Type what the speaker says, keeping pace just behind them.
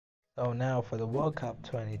So now for the World Cup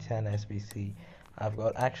 2010 SBC, I've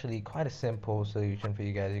got actually quite a simple solution for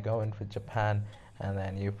you guys. You go in for Japan, and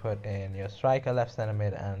then you put in your striker, left center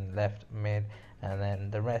mid, and left mid, and then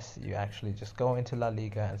the rest you actually just go into La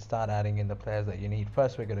Liga and start adding in the players that you need.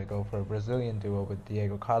 First, we're gonna go for a Brazilian duo with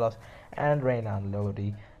Diego Carlos and Renan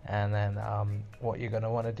Lodi. And then what you're gonna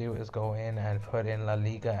want to do is go in and put in La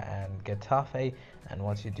Liga and Getafe. And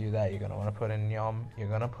once you do that, you're gonna want to put in Yom. You're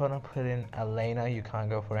gonna put in Elena. You can't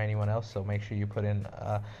go for anyone else, so make sure you put in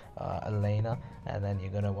Elena. And then you're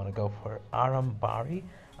gonna want to go for Arambari.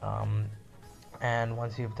 And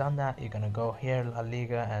once you've done that, you're gonna go here La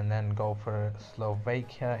Liga and then go for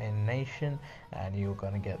Slovakia in Nation, and you're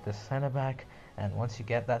gonna get the center back. And once you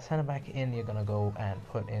get that center back in, you're gonna go and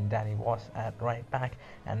put in Danny Was at right back,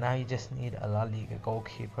 and now you just need a La Liga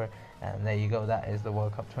goalkeeper. And there you go, that is the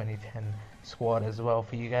World Cup 2010 squad as well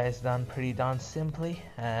for you guys, done pretty darn simply.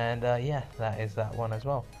 And yeah, that is that one as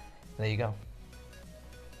well. There you go.